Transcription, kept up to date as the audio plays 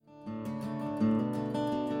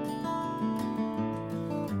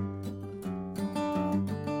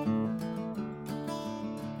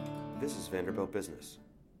Vanderbilt Business.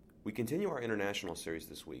 We continue our international series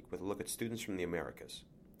this week with a look at students from the Americas.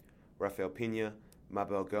 Rafael Pina,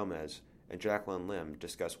 Mabel Gomes, and Jacqueline Lim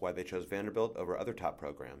discuss why they chose Vanderbilt over other top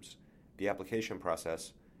programs, the application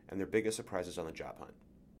process, and their biggest surprises on the job hunt.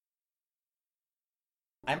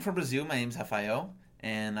 I'm from Brazil. My name is Rafael,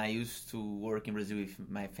 and I used to work in Brazil with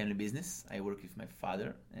my family business. I work with my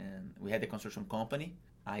father, and we had a construction company.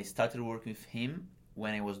 I started working with him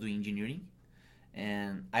when I was doing engineering,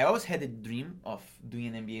 and I always had a dream of doing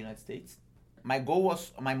an MBA in the United States. My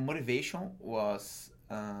motivation was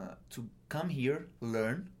to come here,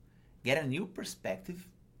 learn, get a new perspective,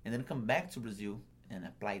 and then come back to Brazil and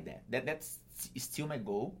apply that. That's still my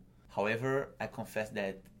goal. However, I confess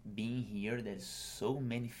that being here, there's so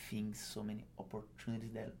many things, so many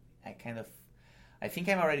opportunities that I think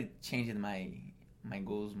I'm already changing my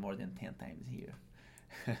goals more than 10 times here.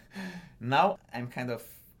 Now I'm kind of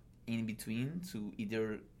in between to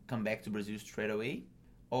either come back to Brazil straight away,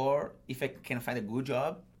 or if I can find a good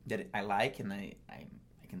job that I like and I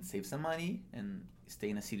can save some money and stay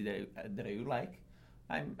in a city that I would like,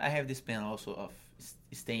 I have this plan also of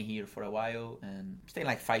staying here for a while and staying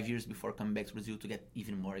like 5 years before coming back to Brazil to get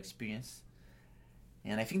even more experience.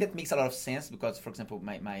 And I think that makes a lot of sense because, for example,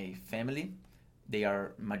 my family, they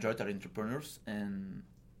are majority entrepreneurs, and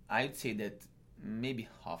I'd say that maybe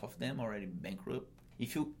half of them already bankrupt.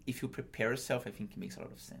 If you prepare yourself, I think it makes a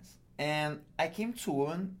lot of sense. And I came to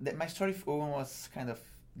Owen. My story for Owen was kind of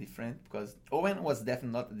different because Owen was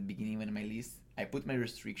definitely not at the beginning on my list. I put my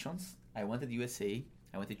restrictions. I wanted USA.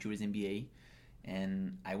 I wanted tourism MBA,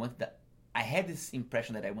 and I had this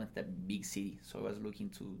impression that I wanted a big city, so I was looking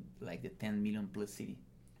to like the 10 million plus city.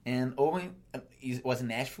 And Owen was in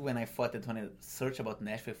Nashville, and I thought that when I searched about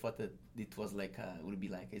Nashville, I thought that it was would be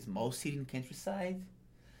like a small city in countryside.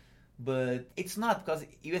 But it's not, because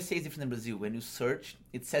USA is different than Brazil. When you search,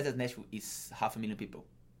 it says that Nashville is 500,000 people.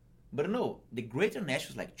 But no, the greater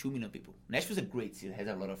Nashville is like 2 million people. Nashville is a great city. It has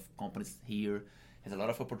a lot of companies here, has a lot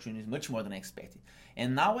of opportunities, much more than I expected.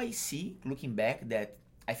 And now I see, looking back, that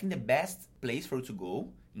I think the best place for you to go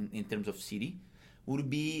in terms of city would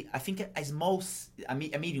be, I think,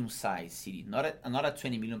 a medium-sized city, not a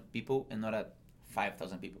 20 million people and not a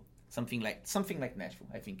 5,000 people. Something like Nashville.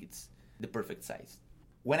 I think it's the perfect size.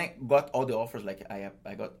 When I got all the offers, like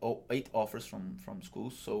I got 8 offers from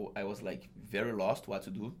schools, so I was like very lost what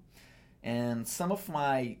to do. And some of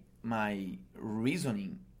my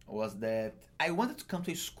reasoning was that I wanted to come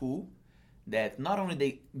to a school that not only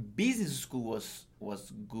the business school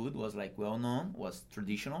was good, was like well known, was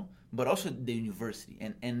traditional, but also the university.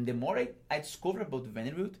 And the more I discovered about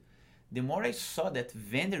Vanderbilt, the more I saw that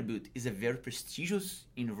Vanderbilt is a very prestigious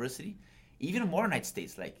university, even more in the United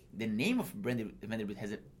States. Like the name of Vanderbilt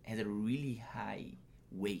has a really high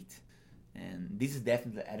weight, and this is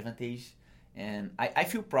definitely an advantage. And I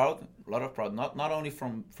feel proud, a lot of proud, not only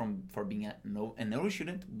for being an Early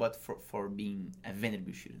student, but for being a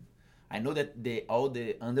Vanderbilt student. I know that all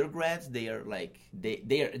the undergrads, they are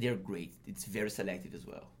great. It's very selective as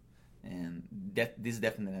well, and this is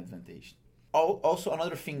definitely an advantage. Also,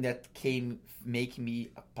 another thing that make me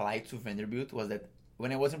apply to Vanderbilt was that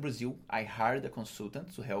when I was in Brazil, I hired a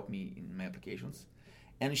consultant to help me in my applications,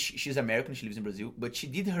 and she's American. She lives in Brazil, but she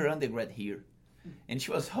did her undergrad here. And she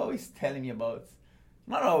was always telling me about,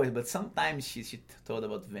 not always, but sometimes she told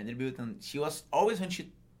about Vanderbilt, and she was always, when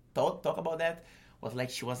she talk about that,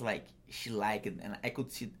 she liked it, and I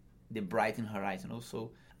could see the bright in her eyes,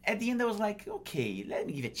 So at the end I was like, okay, let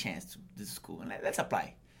me give a chance to this school, and let's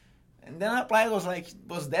apply. And then I applied,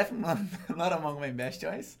 was definitely not among my best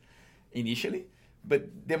choice initially, but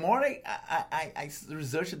the more I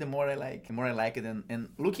researched it, the more I like it, and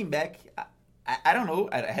looking back, I don't know,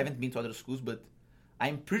 I haven't been to other schools, but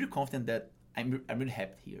I'm pretty confident that I'm really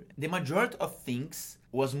happy here. The majority of things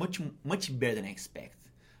was much better than I expected.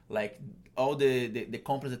 Like all the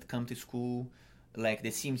companies that come to school, like the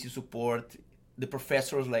CMC support, the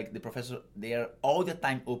professors, they are all the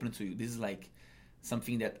time open to you. This is like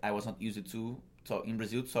something that I was not used to. So in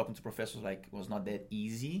Brazil, talking to professors was not that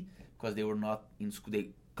easy because they were not in school. They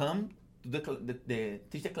come to the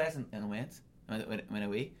teach the class and went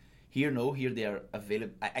away. Here they are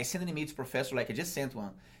available. I sent an email to professor, I just sent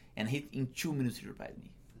one, and in 2 minutes he replied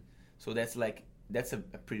me. So that's a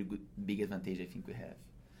pretty good, big advantage I think we have.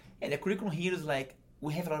 And the curriculum here is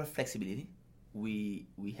we have a lot of flexibility. We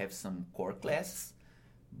have some core classes,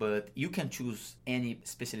 but you can choose any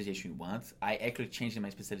specialization you want. I actually changed my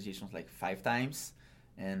specializations 5 times,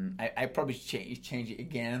 and I probably change it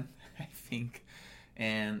again, I think.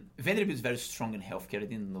 And Vanderbilt is very strong in healthcare. I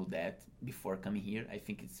didn't know that before coming here. I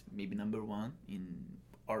think it's maybe number 1 in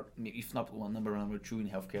or if not number two in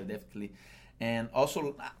healthcare, definitely. And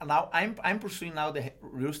also now I'm pursuing now the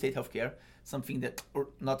real estate healthcare, something that, or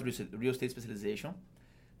not real estate specialization,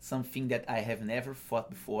 something that I have never thought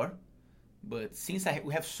before. But since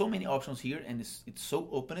we have so many options here and it's so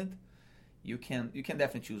open, you can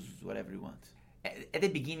definitely choose whatever you want. At the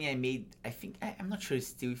beginning, I'm not sure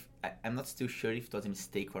I'm not still sure if it was a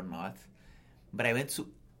mistake or not, but I went to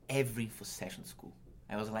every info session school.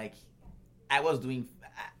 I was like,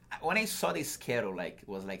 when I saw the schedule, like it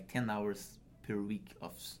was like 10 hours per week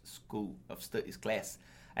of school, of studies class,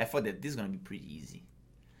 I thought that this is gonna be pretty easy.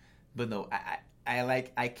 But no,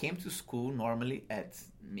 I came to school normally at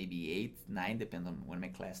maybe 8, 9, depending on when my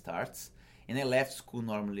class starts, and I left school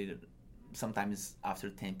normally sometimes after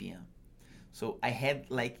 10 p.m. So I had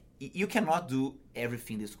like, you cannot do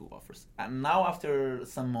everything the school offers. And now after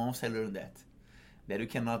some months I learned that you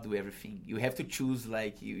cannot do everything. You have to choose,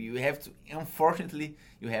 like you have to, unfortunately,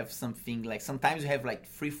 you have something like, sometimes you have like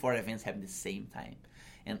 3-4 events happening at the same time.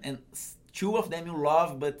 And 2 of them you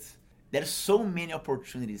love, but there's so many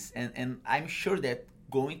opportunities. And I'm sure that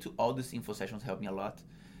going to all these info sessions helped me a lot.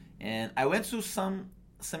 And I went to some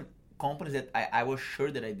companies that I was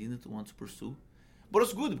sure that I didn't want to pursue. But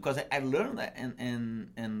it's good because I learned that,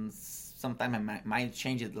 and sometimes my mind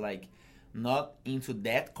changed, like not into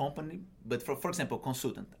that company, but for example,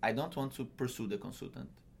 consultant. I don't want to pursue the consultant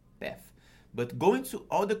path. But going to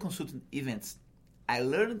all the consultant events, I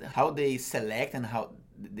learned how they select and how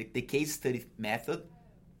the case study method.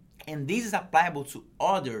 And this is applicable to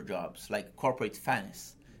other jobs like corporate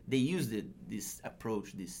finance. They use this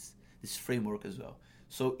approach, this framework as well.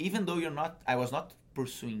 So even though I was not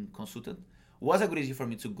pursuing consultant, was a good idea for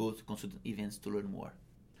me to go to consultant events to learn more.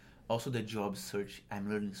 Also the job search, I'm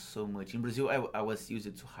learning so much. In Brazil, I was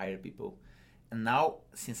used to hire people. And now,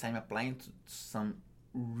 since I'm applying to some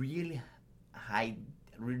really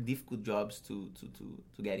difficult jobs to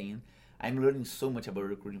get in, I'm learning so much about the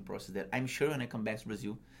recruiting process that I'm sure when I come back to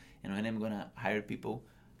Brazil and when I'm going to hire people,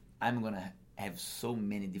 I'm going to have so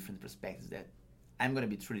many different perspectives that I'm going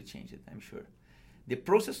to be truly changed, I'm sure. The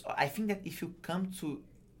process, I think that if you come to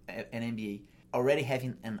an MBA already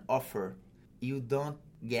having an offer, you don't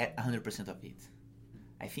get 100% of it.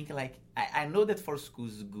 I think like, I know that for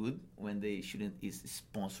schools is good when the student is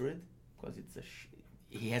sponsored, because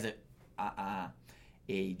he has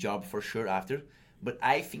a job for sure after. But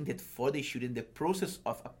I think that for the student, the process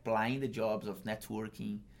of applying the jobs, of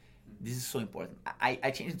networking, this is so important.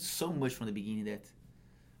 I changed so much from the beginning that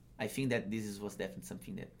I think that was definitely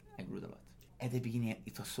something that I grew a lot. At the beginning,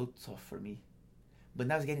 it was so tough for me. But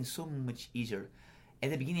now it's getting so much easier.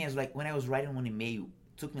 At the beginning, I was like, when I was writing one email,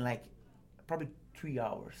 it took me like probably 3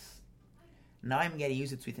 hours. Now I'm getting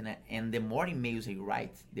used to it, and the more emails I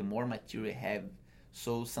write, the more material I have.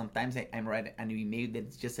 So sometimes I'm writing an email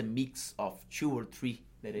that's just a mix of 2 or 3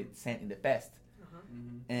 that I sent in the past.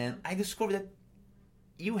 Mm-hmm. And I discovered that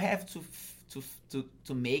you have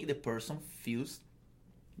to make the person feel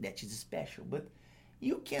that she's special. But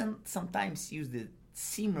you can sometimes use the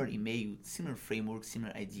similar email, similar framework,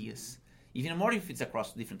 similar ideas. Even more if it's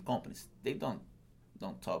across different companies. They don't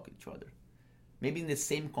talk to each other. Maybe in the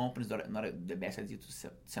same companies, not the best idea to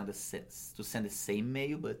send the same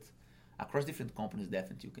mail, but across different companies,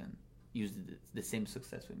 definitely you can use the same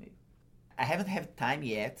successful mail. I haven't had time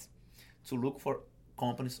yet to look for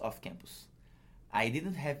companies off campus. I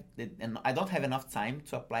don't have enough time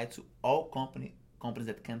to apply to all companies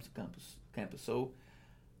that come to campus. So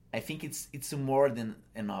I think it's more than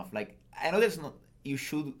enough. Like, I know you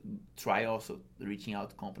should try also reaching out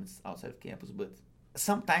to companies outside of campus, but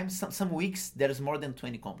sometimes, some weeks, there's more than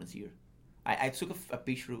 20 companies here. I took a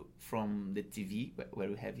picture from the TV where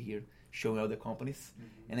we have here, showing all the companies,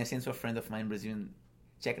 and I sent to a friend of mine in Brazil and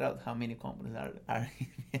checked out how many companies are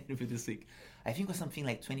in this week. I think it was something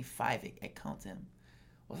like 25, I count them.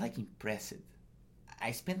 I was like impressed.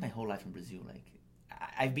 I spent my whole life in Brazil. Like,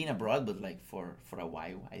 I've been abroad, but like for a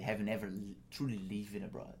while. I have never truly lived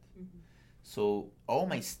abroad. Mm-hmm. So all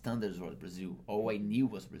my standards were Brazil. All I knew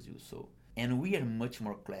was Brazil. And we are much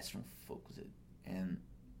more classroom focused. And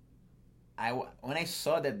when I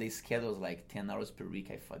saw that the schedule was like 10 hours per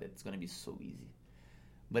week, I thought that it's going to be so easy.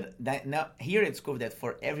 But now here I discovered that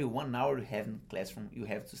for every 1 hour you have in classroom, you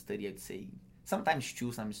have to study, I'd say, sometimes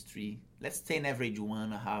 2, sometimes 3. Let's say an average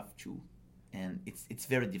 1.5, 2. And it's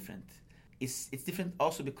very different. It's different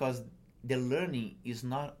also because the learning is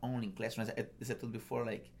not only in classroom. As I told before,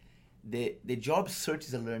 like the job search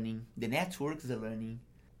is a learning, the network is a learning.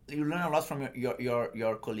 You learn a lot from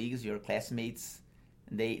your colleagues, your classmates.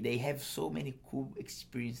 They have so many cool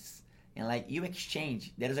experiences, and like you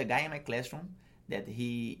exchange. There is a guy in my classroom that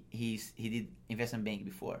he did investment bank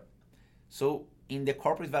before. So in the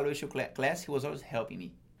corporate valuation class, he was always helping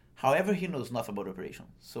me. However, he knows nothing about operation.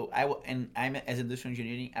 So I'm as industrial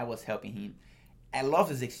engineering, I was helping him. I love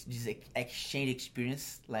this exchange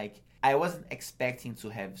experience. Like, I wasn't expecting to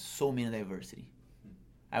have so many diversity.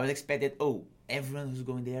 I was expected, everyone who's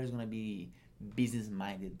going there is going to be business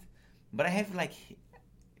minded. But I have I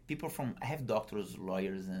have doctors,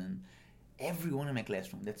 lawyers, and everyone in my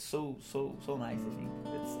classroom. That's so nice,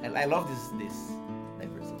 I think. I love this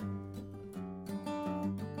diversity.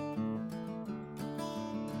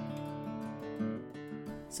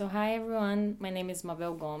 So hi everyone, my name is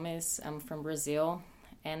Mabel Gomes. I'm from Brazil,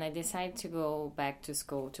 and I decided to go back to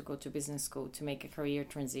school, to go to business school, to make a career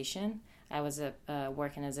transition. I was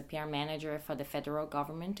working as a PR manager for the federal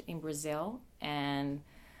government in Brazil, and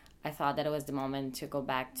I thought that it was the moment to go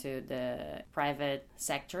back to the private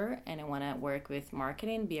sector, and I want to work with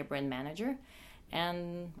marketing, be a brand manager.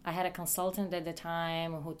 And I had a consultant at the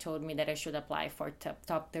time who told me that I should apply for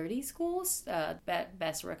top 30 schools,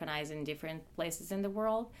 best recognized in different places in the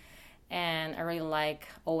world. And I really like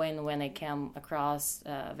Owen when I came across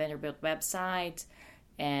Vanderbilt website.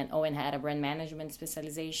 And Owen had a brand management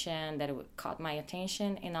specialization that caught my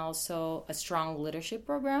attention, and also a strong leadership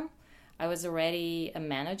program. I was already a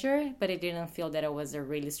manager, but I didn't feel that I was a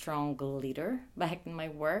really strong leader back in my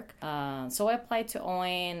work. So I applied to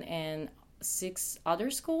Owen and 6 other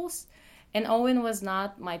schools, and Owen was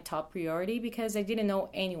not my top priority because I didn't know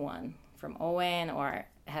anyone from Owen or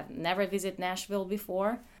have never visited Nashville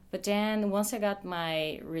before. But then once I got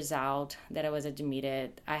my result that I was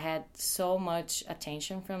admitted, I had so much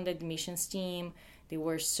attention from the admissions team. They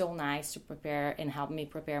were so nice to prepare and help me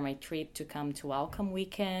prepare my trip to come to Welcome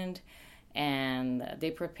Weekend. And they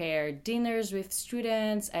prepared dinners with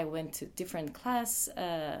students. I went to different class,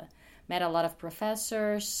 met a lot of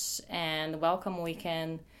professors, and Welcome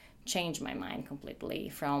Weekend changed my mind completely.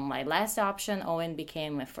 From my last option, Owen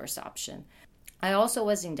became my first option. I also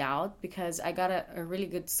was in doubt because I got a really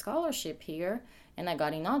good scholarship here, and I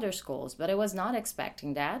got in other schools, but I was not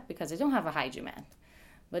expecting that because I don't have a high demand.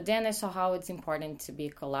 But then I saw how it's important to be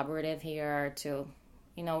collaborative here, to,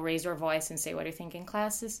 raise your voice and say what you think in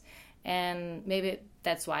classes, and maybe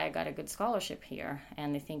that's why I got a good scholarship here.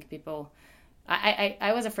 And I think people...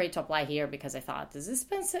 I was afraid to apply here because I thought, this is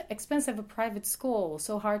expensive a private school,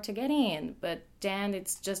 so hard to get in. But then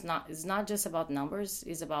it's not just about numbers,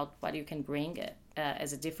 it's about what you can bring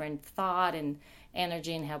as a different thought and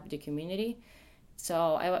energy and help the community.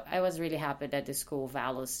 So I was really happy that the school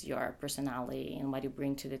values your personality and what you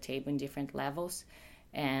bring to the table in different levels.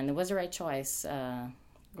 And it was the right choice.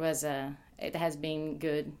 It has been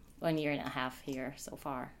good 1.5 years here so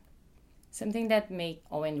far. Something that made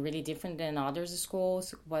Owen really different than other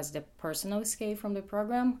schools was the personal scale from the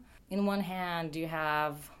program. In one hand, you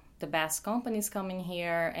have the best companies coming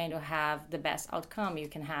here, and you have the best outcome you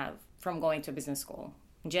can have from going to business school.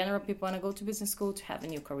 In general, people want to go to business school to have a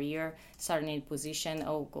new career, start a new position,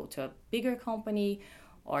 or go to a bigger company,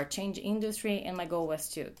 or change industry. And my goal was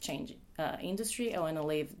to change industry. I want to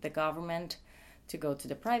leave the government to go to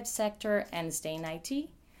the private sector and stay in IT.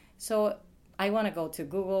 So I want to go to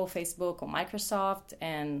Google, Facebook, or Microsoft,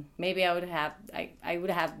 and maybe I would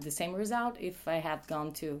have the same result if I had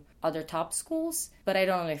gone to other top schools, but I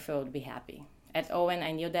don't really feel I would be happy. At Owen,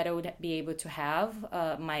 I knew that I would be able to have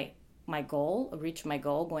my goal, reach my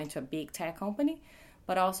goal, going to a big tech company,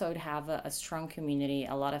 but also I would have a strong community,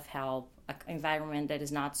 a lot of help, an environment that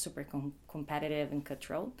is not super competitive and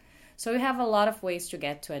cutthroat. So we have a lot of ways to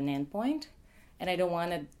get to an endpoint, and I don't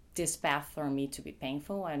want this path for me to be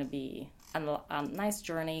painful. I want to be a nice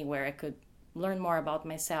journey where I could learn more about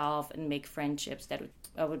myself and make friendships that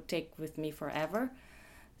I would take with me forever.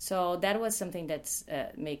 So that was something that's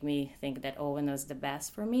made me think that Owen was the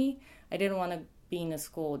best for me. I didn't want to be in a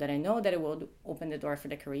school that I know that it would open the door for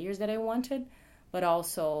the careers that I wanted, but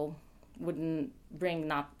also wouldn't bring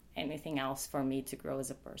not anything else for me to grow as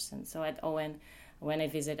a person. So at Owen, when I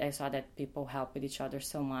visit, I saw that people help with each other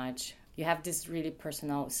so much. You have this really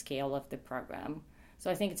personal scale of the program. So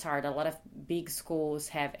I think it's hard. A lot of big schools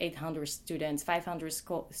have 800 students, 500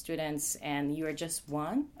 students, and you're just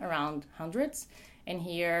one around hundreds. And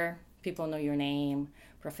here, people know your name,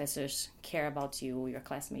 professors care about you, your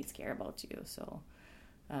classmates care about you. So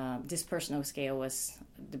this personal scale was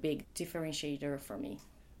the big differentiator for me.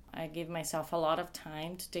 I gave myself a lot of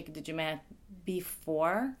time to take the GMAT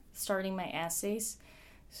before starting my essays.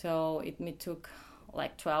 So it took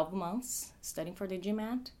like 12 months studying for the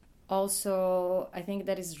GMAT. Also, I think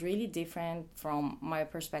that is really different from my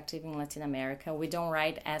perspective in Latin America. We don't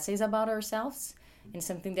write essays about ourselves. And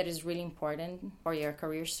something that is really important for your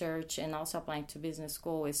career search and also applying to business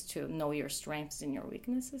school is to know your strengths and your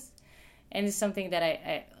weaknesses. And it's something that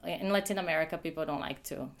I in Latin America, people don't like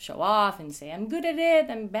to show off and say, I'm good at it,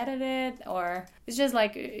 I'm bad at it. Or it's just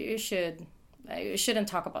like you shouldn't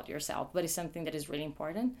talk about yourself, but it's something that is really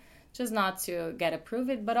important. Just not to get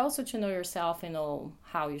approved, but also to know yourself and know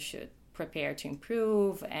how you should prepare to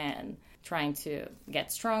improve and trying to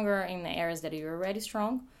get stronger in the areas that you're already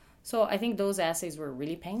strong. So I think those essays were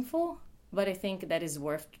really painful, but I think that is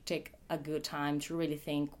worth to take a good time to really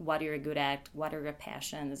think what you're good at, what are your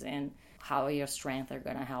passions, and how your strengths are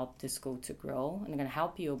going to help the school to grow and going to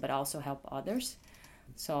help you, but also help others.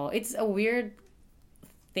 So it's a weird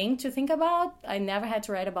thing to think about. I never had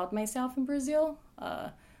to write about myself in Brazil,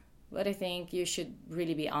 but I think you should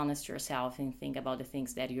really be honest to yourself and think about the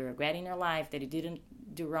things that you regret in your life, that you didn't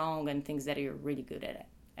do wrong, and things that you're really good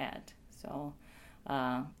at. So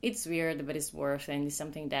it's weird, but it's worth, and it's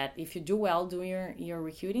something that if you do well doing your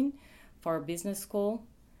recruiting for business school,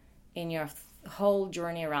 in your whole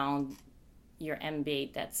journey around your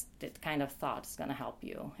MBA, that kind of thought is going to help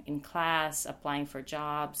you in class, applying for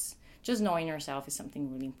jobs. Just knowing yourself is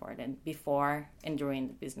something really important before and during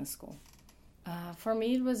the business school. For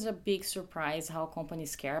me, it was a big surprise how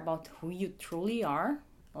companies care about who you truly are.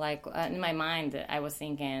 Like in my mind, I was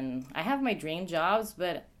thinking, I have my dream jobs,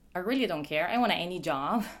 but I really don't care. I want any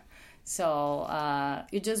job. So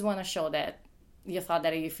you just want to show that you thought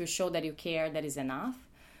that if you show that you care, that is enough.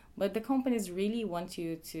 But the companies really want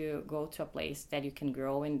you to go to a place that you can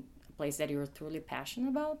grow in, a place that you're truly passionate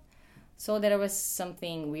about. So there was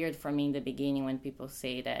something weird for me in the beginning when people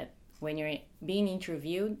say that when you're being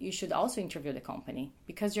interviewed, you should also interview the company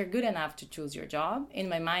because you're good enough to choose your job. In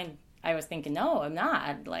my mind, I was thinking, no, I'm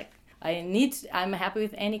not. Like, I'm happy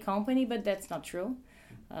with any company, but that's not true.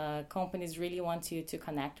 Companies really want you to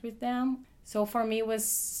connect with them. So for me,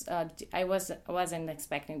 I wasn't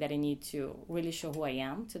expecting that I need to really show who I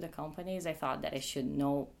am to the companies. I thought that I should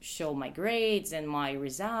show my grades and my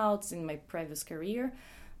results in my previous career,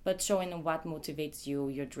 but showing what motivates you,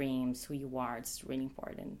 your dreams, who you are, it's really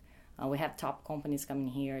important. We have top companies coming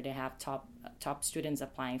here. They have top students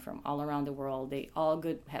applying from all around the world. They all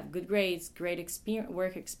have good grades, great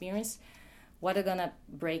work experience. What are going to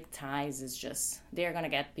break ties is just they're going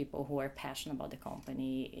to get people who are passionate about the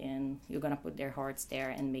company, and you're going to put their hearts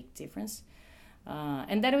there and make difference.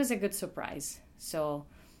 And that was a good surprise. So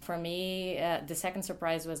for me, the second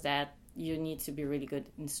surprise was that you need to be really good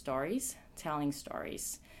in stories, telling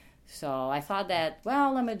stories. So I thought that,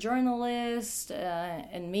 well, I'm a journalist,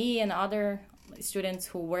 and me and other students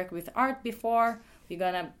who worked with art before, we're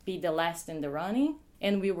going to be the last in the running.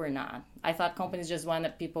 And we were not. I thought companies just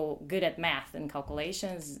wanted people good at math and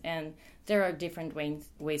calculations, and there are different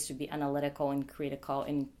ways to be analytical and critical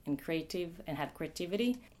and creative and have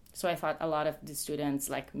creativity. So I thought a lot of the students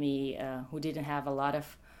like me who didn't have a lot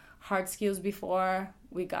of hard skills before,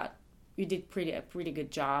 we did a pretty good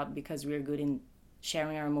job because we were good in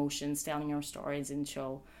sharing our emotions, telling our stories, and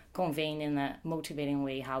conveying in a motivating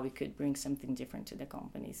way how we could bring something different to the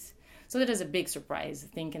companies. So that is a big surprise,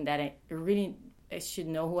 thinking that I should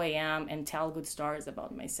know who I am and tell good stories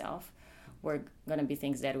about myself were going to be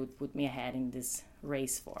things that would put me ahead in this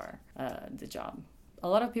race for the job. A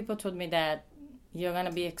lot of people told me that you're going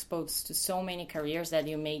to be exposed to so many careers that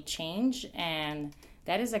you may change, and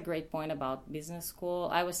that is a great point about business school.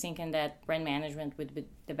 I was thinking that brand management would be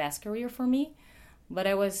the best career for me, but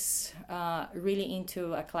I was really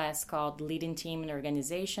into a class called Leading Team and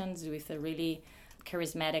Organizations with a really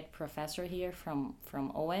charismatic professor here from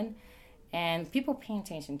Owen. And people pay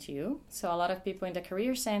attention to you. So a lot of people in the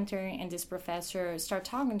career center and this professor start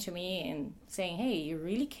talking to me and saying, hey, you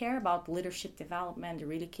really care about leadership development, you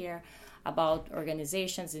really care about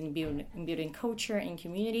organizations and building culture and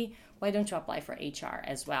community. Why don't you apply for HR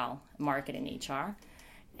as well, marketing HR?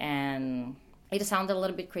 And it sounded a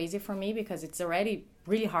little bit crazy for me because it's already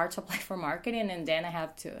really hard to apply for marketing, and then I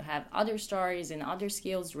have to have other stories and other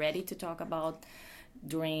skills ready to talk about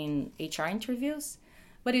during HR interviews.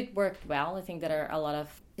 But it worked well. I think there are a lot of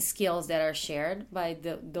skills that are shared by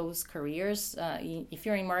those careers. If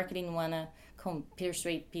you're in marketing, you want to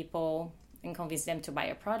persuade people and convince them to buy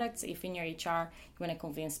your products. If in your HR, you want to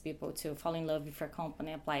convince people to fall in love with your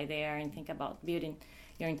company, apply there, and think about building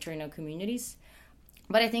your internal communities.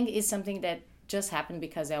 But I think it's something that just happened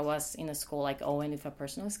because I was in a school like Owen with a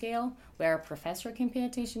personal scale, where a professor can pay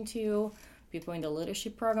attention to you, people in the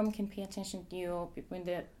leadership program can pay attention to you, people in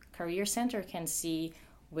the career center can see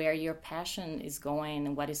where your passion is going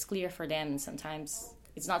and what is clear for them. And sometimes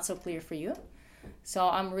it's not so clear for you. So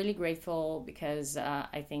I'm really grateful because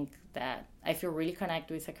I think that I feel really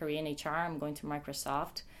connected with a career in HR. I'm going to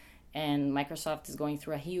Microsoft, and Microsoft is going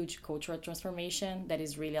through a huge cultural transformation that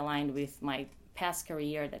is really aligned with my past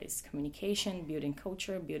career, that is communication, building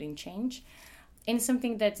culture, building change. And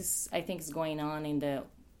something that is, I think, is going on in the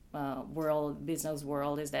business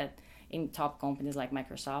world, is that in top companies like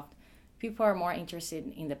Microsoft, people are more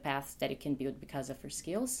interested in the paths that you can build because of your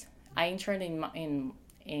skills. I interned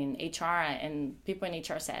in HR, and people in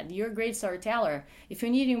HR said, "You're a great storyteller. If you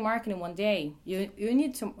need in marketing one day,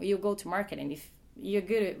 you go to marketing. If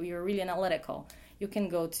you're really analytical, you can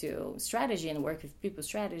go to strategy and work with people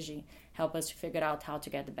strategy, help us to figure out how to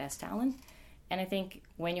get the best talent." And I think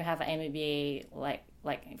when you have an MBA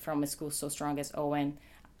like from a school so strong as Owen,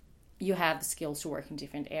 you have the skills to work in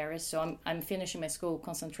different areas. So I'm finishing my school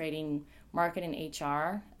concentrating marketing,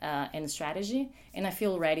 HR, and strategy, and I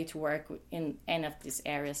feel ready to work in any of these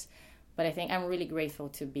areas. But I think I'm really grateful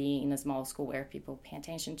to be in a small school where people pay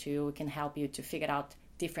attention to, can help you to figure out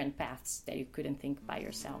different paths that you couldn't think by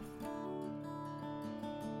yourself.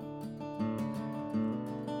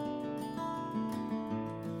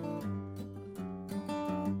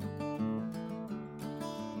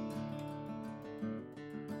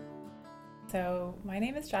 So my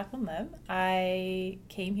name is Jacqueline Lim. I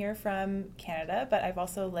came here from Canada, but I've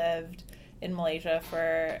also lived in Malaysia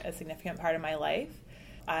for a significant part of my life.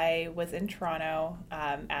 I was in Toronto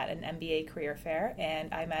at an MBA career fair,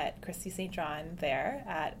 and I met Christy St. John there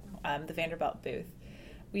at the Vanderbilt booth.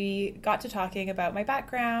 We got to talking about my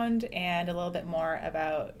background and a little bit more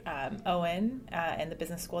about Owen and the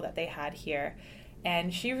business school that they had here.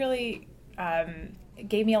 And she really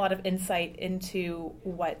gave me a lot of insight into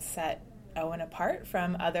what set Owen apart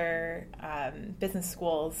from other business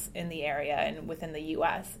schools in the area and within the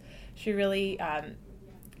U.S. She really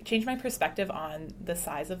changed my perspective on the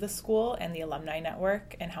size of the school and the alumni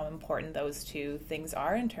network and how important those two things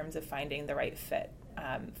are in terms of finding the right fit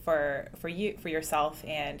for yourself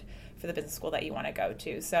and for the business school that you want to go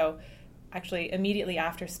to. So actually, immediately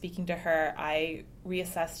after speaking to her, I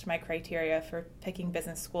reassessed my criteria for picking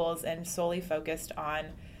business schools and solely focused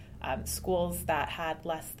on schools that had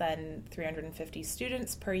less than 350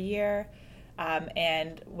 students per year,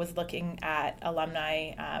 and was looking at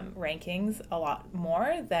alumni rankings a lot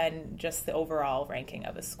more than just the overall ranking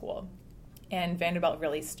of a school. And Vanderbilt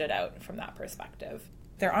really stood out from that perspective.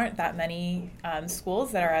 There aren't that many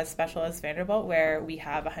schools that are as special as Vanderbilt, where we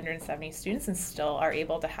have 170 students and still are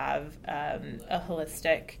able to have a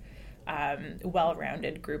holistic,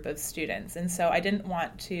 well-rounded group of students. And so I didn't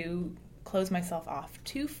want to close myself off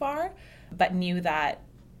too far, but knew that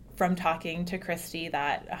from talking to Christy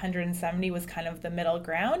that 170 was kind of the middle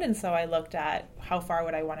ground. And so I looked at how far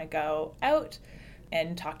would I want to go out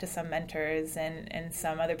and talk to some mentors and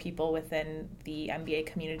some other people within the MBA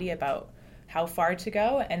community about how far to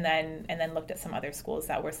go, and then looked at some other schools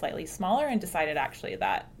that were slightly smaller and decided actually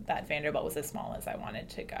that Vanderbilt was as small as I wanted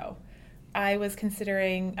to go. I was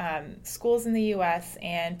considering schools in the U.S.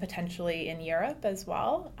 and potentially in Europe as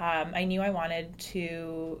well. I knew I wanted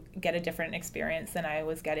to get a different experience than I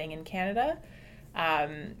was getting in Canada.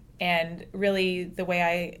 And really the way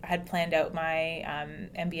I had planned out my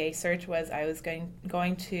MBA search was I was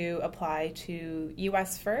going to apply to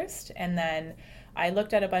U.S. first, and then I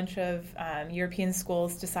looked at a bunch of European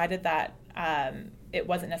schools, decided that it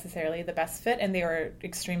wasn't necessarily the best fit, and they were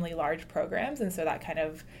extremely large programs, and so that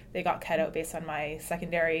they got cut out based on my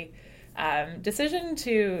secondary decision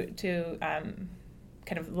to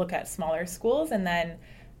kind of look at smaller schools. And then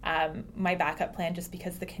my backup plan, just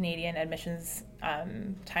because the Canadian admissions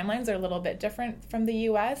timelines are a little bit different from the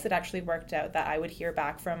U.S., it actually worked out that I would hear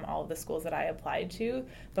back from all of the schools that I applied to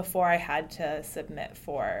before I had to submit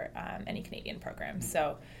for any Canadian programs.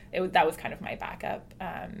 So that was kind of my backup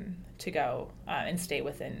to go and stay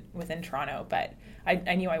within Toronto. But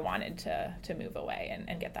I knew I wanted to move away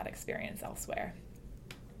and get that experience elsewhere.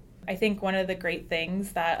 I think one of the great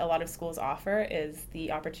things that a lot of schools offer is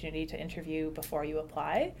the opportunity to interview before you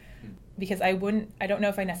apply, because I don't know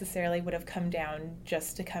if I necessarily would have come down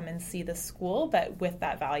just to come and see the school, but with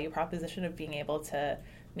that value proposition of being able to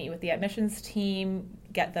meet with the admissions team,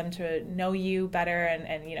 get them to know you better,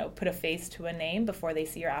 and put a face to a name before they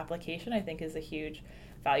see your application, I think is a huge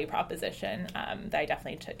value proposition that I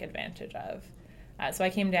definitely took advantage of. So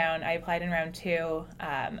I came down, I applied in round 2,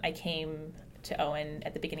 I came to Owen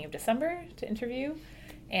at the beginning of December to interview,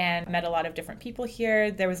 and met a lot of different people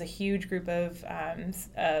here. There was a huge group of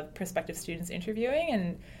prospective students interviewing,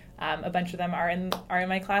 and a bunch of them are in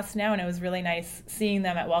my class now, and it was really nice seeing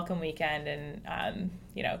them at Welcome Weekend and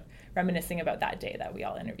reminiscing about that day that we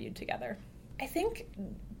all interviewed together. I think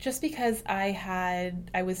Just because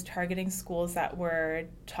I was targeting schools that were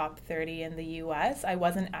top 30 in the U.S., I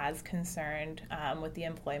wasn't as concerned with the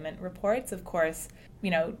employment reports. Of course,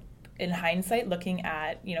 in hindsight, looking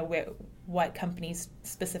at, what companies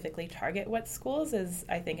specifically target what schools is,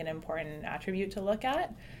 I think, an important attribute to look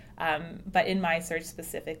at. But in my search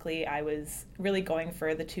specifically, I was really going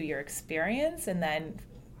for the 2-year experience and then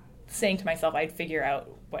saying to myself I'd figure out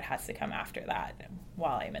what has to come after that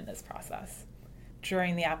while I'm in this process.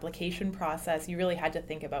 During the application process, you really had to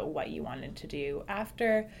think about what you wanted to do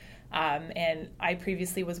after. And I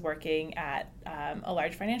previously was working at a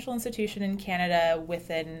large financial institution in Canada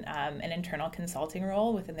within an internal consulting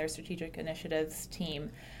role within their strategic initiatives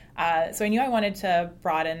team. So I knew I wanted to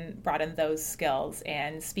broaden those skills,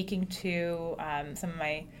 and speaking to some of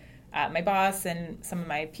my boss and some of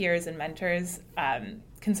my peers and mentors,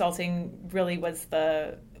 consulting really was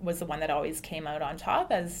the one that always came out on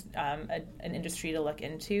top as an industry to look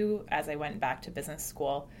into as I went back to business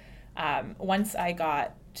school. Once I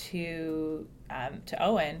got to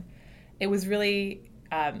Owen, it was really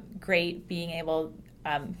great being able.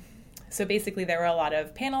 So basically, there were a lot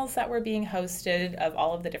of panels that were being hosted of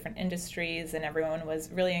all of the different industries, and everyone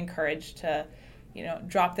was really encouraged to,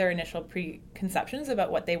 drop their initial preconceptions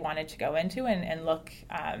about what they wanted to go into and look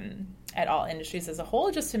at all industries as a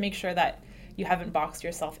whole, just to make sure that you haven't boxed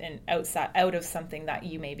yourself out of something that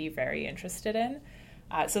you may be very interested in.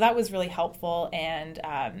 So that was really helpful, and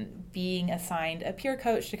being assigned a peer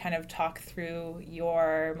coach to kind of talk through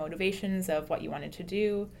your motivations of what you wanted to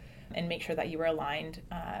do and make sure that you were aligned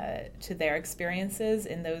to their experiences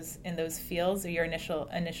in those fields or your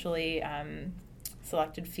initially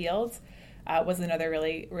selected fields was another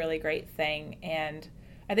really, really great thing. And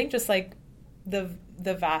I think just like the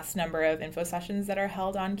vast number of info sessions that are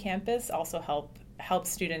held on campus also help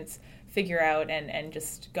students figure out and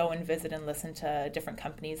just go and visit and listen to different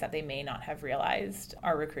companies that they may not have realized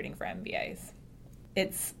are recruiting for MBAs.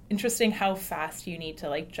 It's interesting how fast you need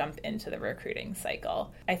to jump into the recruiting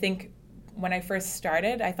cycle. I think when I first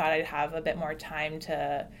started, I thought I'd have a bit more time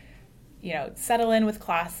to, settle in with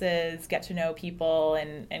classes, get to know people,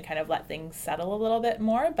 and kind of let things settle a little bit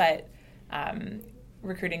more. But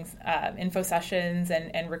recruiting info sessions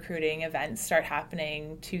and recruiting events start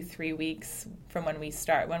happening 2-3 weeks from when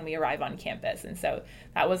we arrive on campus. And so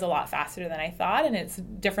that was a lot faster than I thought. And it's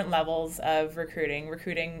different levels of recruiting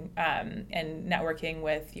and networking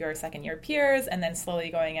with your second year peers, and then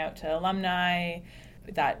slowly going out to alumni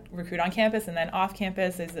that recruit on campus, and then off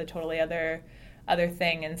campus is a totally other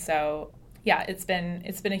thing. And so, yeah, it's been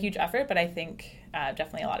a huge effort, but I think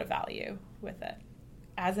definitely a lot of value with it.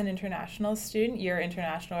 As an international student, your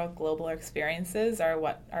international global experiences are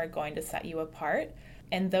what are going to set you apart.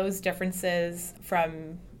 And those differences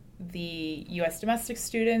from the U.S. domestic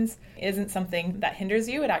students isn't something that hinders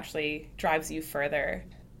you. It actually drives you further.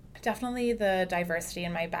 Definitely the diversity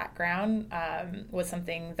in my background was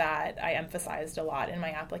something that I emphasized a lot in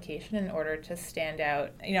my application in order to stand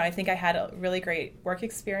out. I think I had a really great work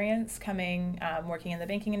experience working in the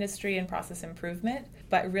banking industry and process improvement,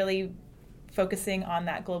 but really focusing on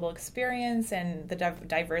that global experience and the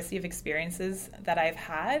diversity of experiences that I've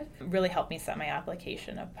had really helped me set my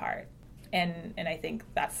application apart. And I think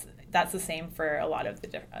that's the same for a lot of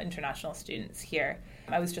the international students here.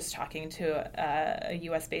 I was just talking to a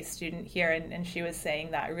US-based student here, and she was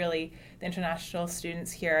saying that really the international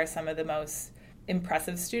students here are some of the most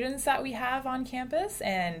impressive students that we have on campus,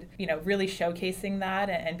 and really showcasing that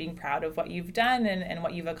and being proud of what you've done and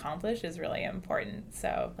what you've accomplished is really important.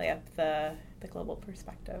 So play up the global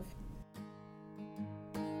perspective.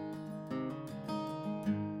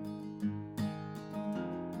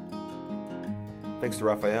 Thanks to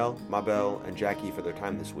Rafael, Mabel, and Jackie for their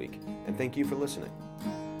time this week, and thank you for listening.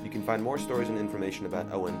 You can find more stories and information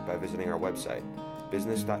about Owen by visiting our website,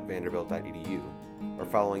 business.vanderbilt.edu, or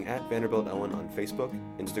following @VanderbiltOwen on Facebook,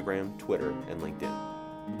 Instagram, Twitter, and LinkedIn.